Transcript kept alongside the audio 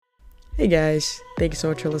Hey guys, thank you so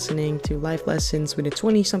much for listening to Life Lessons with a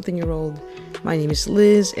 20 something year old. My name is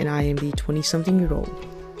Liz and I am the 20 something year old.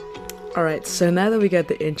 Alright, so now that we got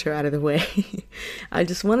the intro out of the way, I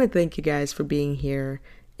just want to thank you guys for being here.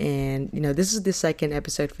 And this is the second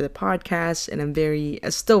episode for the podcast, and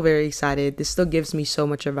I'm still very excited. This still gives me so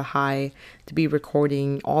much of a high to be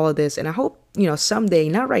recording all of this. And I hope, someday,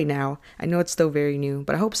 not right now, I know it's still very new,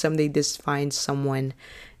 but I hope someday this finds someone.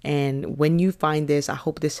 And when you find this, I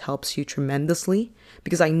hope this helps you tremendously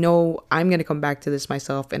because I know I'm going to come back to this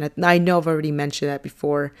myself. And I know I've already mentioned that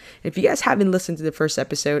before. If you guys haven't listened to the first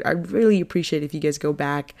episode, I'd really appreciate if you guys go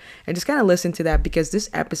back and just kind of listen to that, because this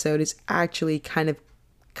episode is actually kind of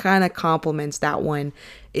complements that one,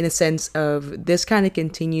 in a sense of this kind of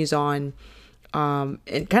continues on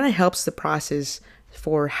and kind of helps the process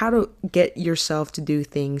for how to get yourself to do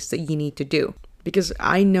things that you need to do. Because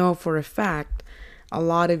I know for a fact a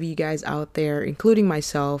lot of you guys out there, including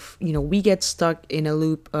myself, we get stuck in a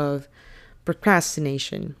loop of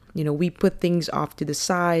procrastination. We put things off to the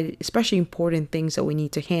side, especially important things that we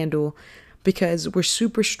need to handle, because we're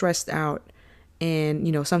super stressed out.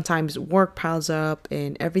 And, sometimes work piles up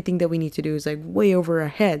and everything that we need to do is like way over our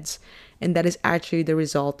heads. And that is actually the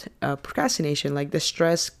result of procrastination. Like the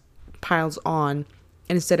stress piles on,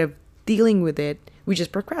 and instead of dealing with it, we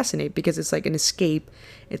just procrastinate because it's like an escape.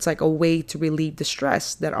 It's like a way to relieve the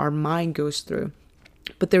stress that our mind goes through.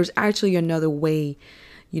 But there's actually another way,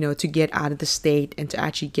 to get out of the state and to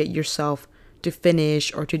actually get yourself to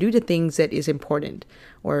finish or to do the things that is important,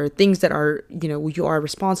 or things that are, you are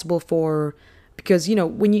responsible for. Because,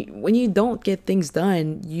 when you don't get things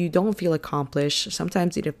done, you don't feel accomplished.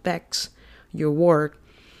 Sometimes it affects your work.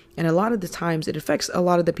 And a lot of the times it affects a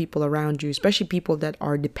lot of the people around you, especially people that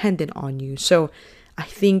are dependent on you. So I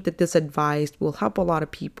think that this advice will help a lot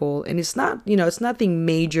of people. And it's not, it's nothing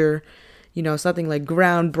major, it's nothing like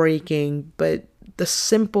groundbreaking, but the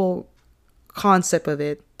simple concept of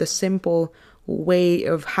it, the simple way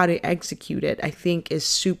of how to execute it, I think is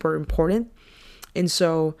super important. And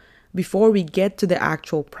so before we get to the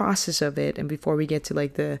actual process of it, and before we get to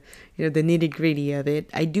like the nitty gritty of it,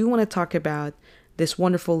 I do want to talk about this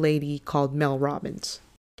wonderful lady called Mel Robbins.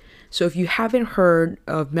 So if you haven't heard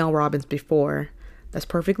of Mel Robbins before, that's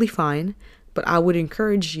perfectly fine. But I would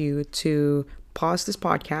encourage you to pause this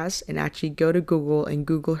podcast and actually go to Google and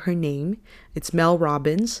Google her name. It's Mel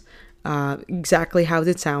Robbins, exactly how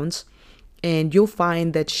it sounds. And you'll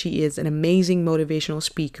find that she is an amazing motivational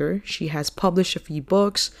speaker. She has published a few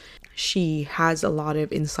books. She has a lot of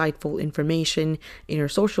insightful information in her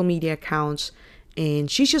social media accounts. And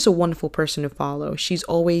she's just a wonderful person to follow. She's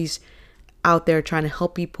always out there trying to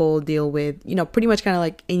help people deal with, pretty much kind of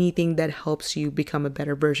like anything that helps you become a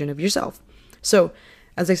better version of yourself. So,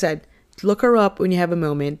 as I said, look her up when you have a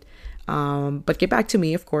moment. But get back to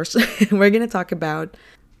me, of course. We're going to talk about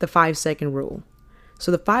the 5-second rule.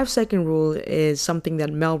 So the 5-second rule is something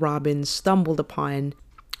that Mel Robbins stumbled upon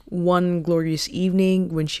one glorious evening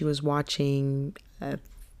when she was watching,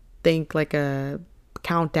 like a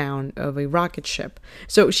countdown of a rocket ship.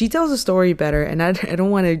 So she tells the story better, and I don't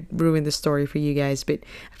want to ruin the story for you guys, but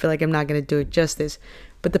I feel like I'm not going to do it justice.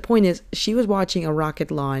 But the point is, she was watching a rocket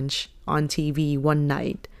launch on TV one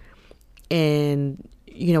night, and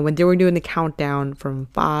when they were doing the countdown from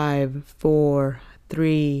 5, 4,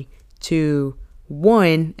 3, 2,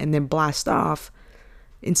 1, and then blast off,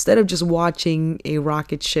 instead of just watching a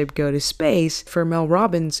rocket ship go to space, for Mel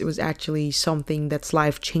Robbins, it was actually something that's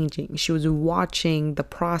life-changing. She was watching the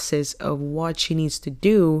process of what she needs to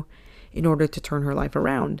do in order to turn her life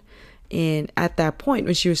around. And at that point,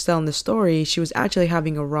 when she was telling the story, she was actually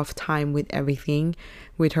having a rough time with everything,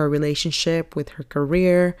 with her relationship, with her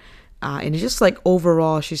career, and just like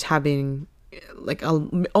overall, she's having like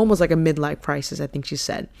almost like a midlife crisis, I think she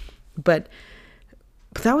said. But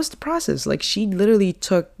that was the process. Like, she literally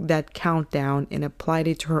took that countdown and applied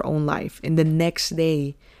it to her own life. And the next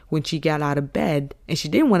day, when she got out of bed, and she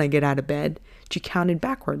didn't want to get out of bed, she counted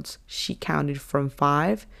backwards. She counted from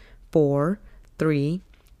 5, 4, 3,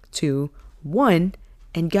 2, 1,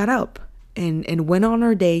 and got up and went on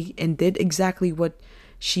her day and did exactly what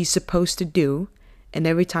she's supposed to do. And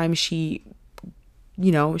every time she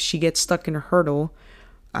gets stuck in a hurdle,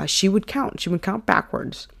 she would count. She would count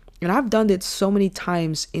backwards. And I've done it so many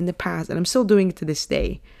times in the past, and I'm still doing it to this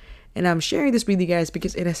day. And I'm sharing this with you guys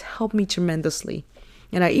because it has helped me tremendously.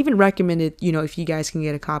 And I even recommend it, if you guys can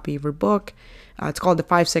get a copy of her book. It's called The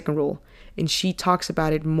 5-Second Rule. And she talks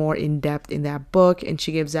about it more in depth in that book. And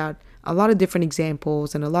she gives out a lot of different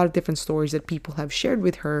examples and a lot of different stories that people have shared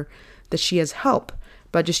with her that she has helped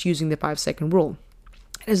by just using the 5-second rule.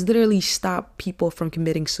 It has literally stopped people from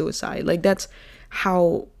committing suicide. Like, that's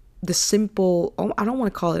how the simple, I don't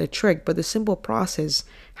want to call it a trick, but the simple process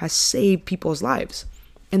has saved people's lives.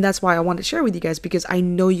 And that's why I want to share with you guys, because I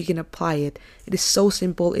know you can apply it. It is so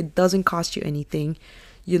simple. It doesn't cost you anything.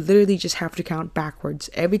 You literally just have to count backwards.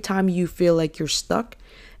 Every time you feel like you're stuck,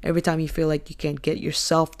 every time you feel like you can't get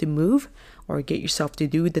yourself to move or get yourself to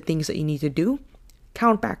do the things that you need to do,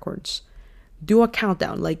 count backwards. Do a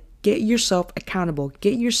countdown. Like, get yourself accountable.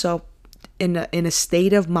 Get yourself in a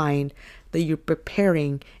state of mind that you're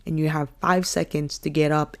preparing, and you have 5 seconds to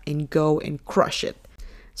get up and go and crush it.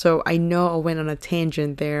 So I know I went on a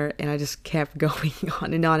tangent there and I just kept going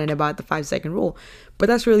on and about the 5-second rule, but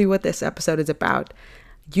that's really what this episode is about.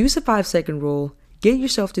 Use the 5-second rule. Get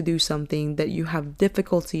yourself to do something that you have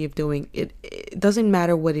difficulty of doing. It doesn't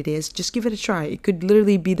matter what it is. Just give it a try. It could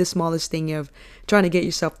literally be the smallest thing of trying to get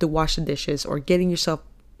yourself to wash the dishes, or getting yourself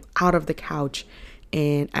out of the couch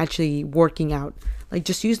and actually working out. Like,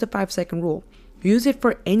 just use the 5-second rule. Use it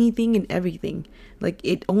for anything and everything. Like,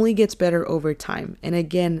 it only gets better over time. And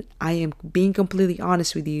again, I am being completely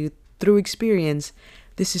honest with you. Through experience,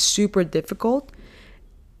 this is super difficult,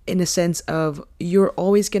 in a sense of you're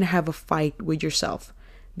always going to have a fight with yourself,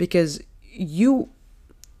 because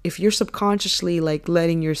if you're subconsciously like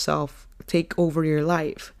letting yourself take over your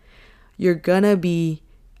life, you're gonna be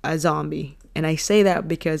a zombie. And I say that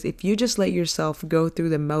because if you just let yourself go through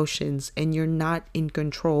the motions and you're not in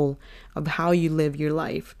control of how you live your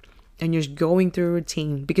life, and you're just going through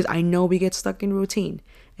routine, because I know we get stuck in routine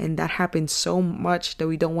and that happens so much that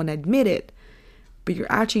we don't want to admit it, but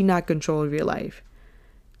you're actually not in control of your life.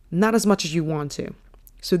 Not as much as you want to.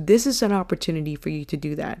 So this is an opportunity for you to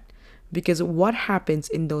do that. Because what happens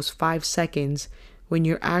in those 5 seconds when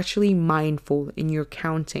you're actually mindful and you're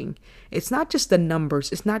counting, it's not just the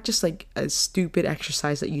numbers. It's not just like a stupid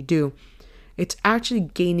exercise that you do. It's actually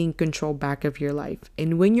gaining control back of your life.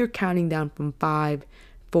 And when you're counting down from 5,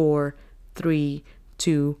 4, 3,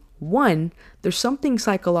 2, 1, there's something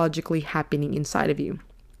psychologically happening inside of you.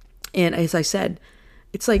 And as I said,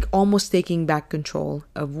 it's like almost taking back control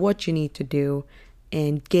of what you need to do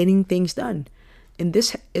and getting things done. And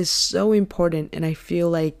this is so important. And I feel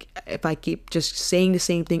like if I keep just saying the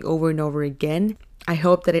same thing over and over again, I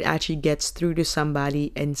hope that it actually gets through to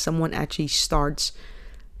somebody and someone actually starts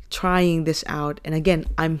trying this out. And again,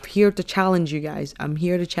 I'm here to challenge you guys. I'm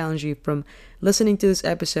here to challenge you from listening to this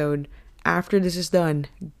episode. After this is done,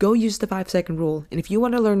 go use the 5-second rule. And if you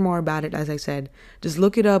want to learn more about it, as I said, just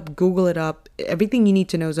look it up, Google it up. Everything you need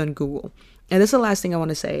to know is on Google. And that's the last thing I want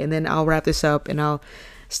to say. And then I'll wrap this up and I'll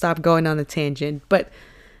stop going on a tangent. But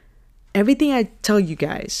everything I tell you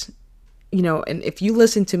guys, and if you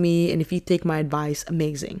listen to me and if you take my advice,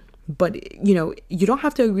 amazing. But, you don't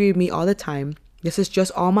have to agree with me all the time. This is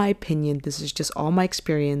just all my opinion. This is just all my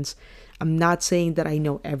experience. I'm not saying that I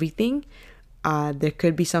know everything. There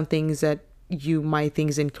could be some things that you might think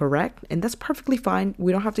is incorrect, and that's perfectly fine.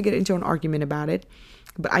 We don't have to get into an argument about it.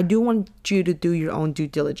 But I do want you to do your own due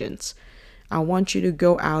diligence. I want you to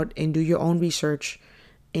go out and do your own research.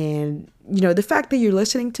 And, the fact that you're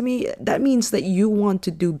listening to me, that means that you want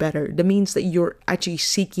to do better. That means that you're actually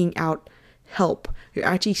seeking out help. You're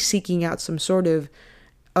actually seeking out some sort of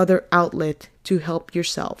other outlet to help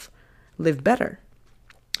yourself live better.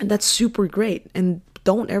 And that's super great. And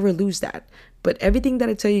don't ever lose that. But everything that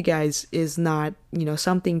I tell you guys is not,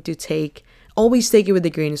 something to always take it with a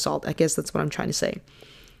grain of salt. I guess that's what I'm trying to say.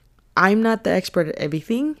 I'm not the expert at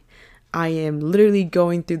everything. I am literally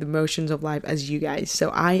going through the motions of life as you guys. So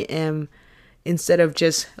I am, instead of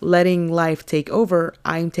just letting life take over,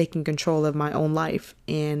 I'm taking control of my own life.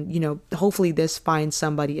 And, hopefully this finds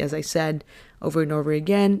somebody, as I said, over and over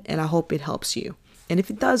again. And I hope it helps you. And if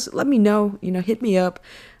it does, let me know, hit me up.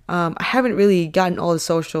 I haven't really gotten all the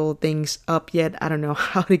social things up yet. I don't know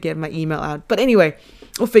how to get my email out. But anyway,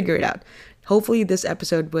 we'll figure it out. Hopefully this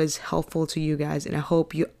episode was helpful to you guys. And I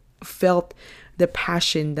hope you felt the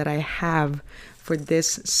passion that I have for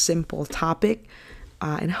this simple topic.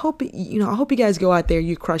 And I hope you guys go out there,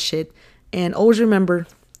 you crush it. And always remember,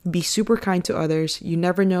 be super kind to others. You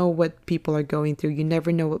never know what people are going through. You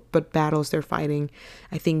never know what battles they're fighting.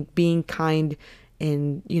 I think being kind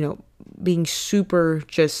and, being super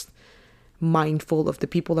just mindful of the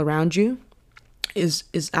people around you is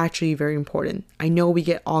actually very important. I know we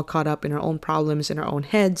get all caught up in our own problems in our own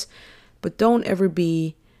heads, but don't ever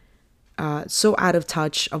be so out of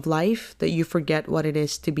touch of life that you forget what it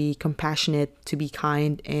is to be compassionate, to be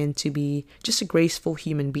kind, and to be just a graceful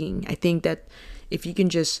human being. I think that if you can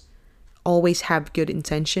just always have good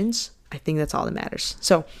intentions, I think that's all that matters.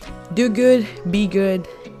 So do good, be good,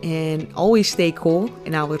 and always stay cool.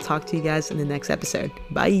 And I will talk to you guys in the next episode.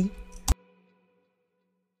 Bye.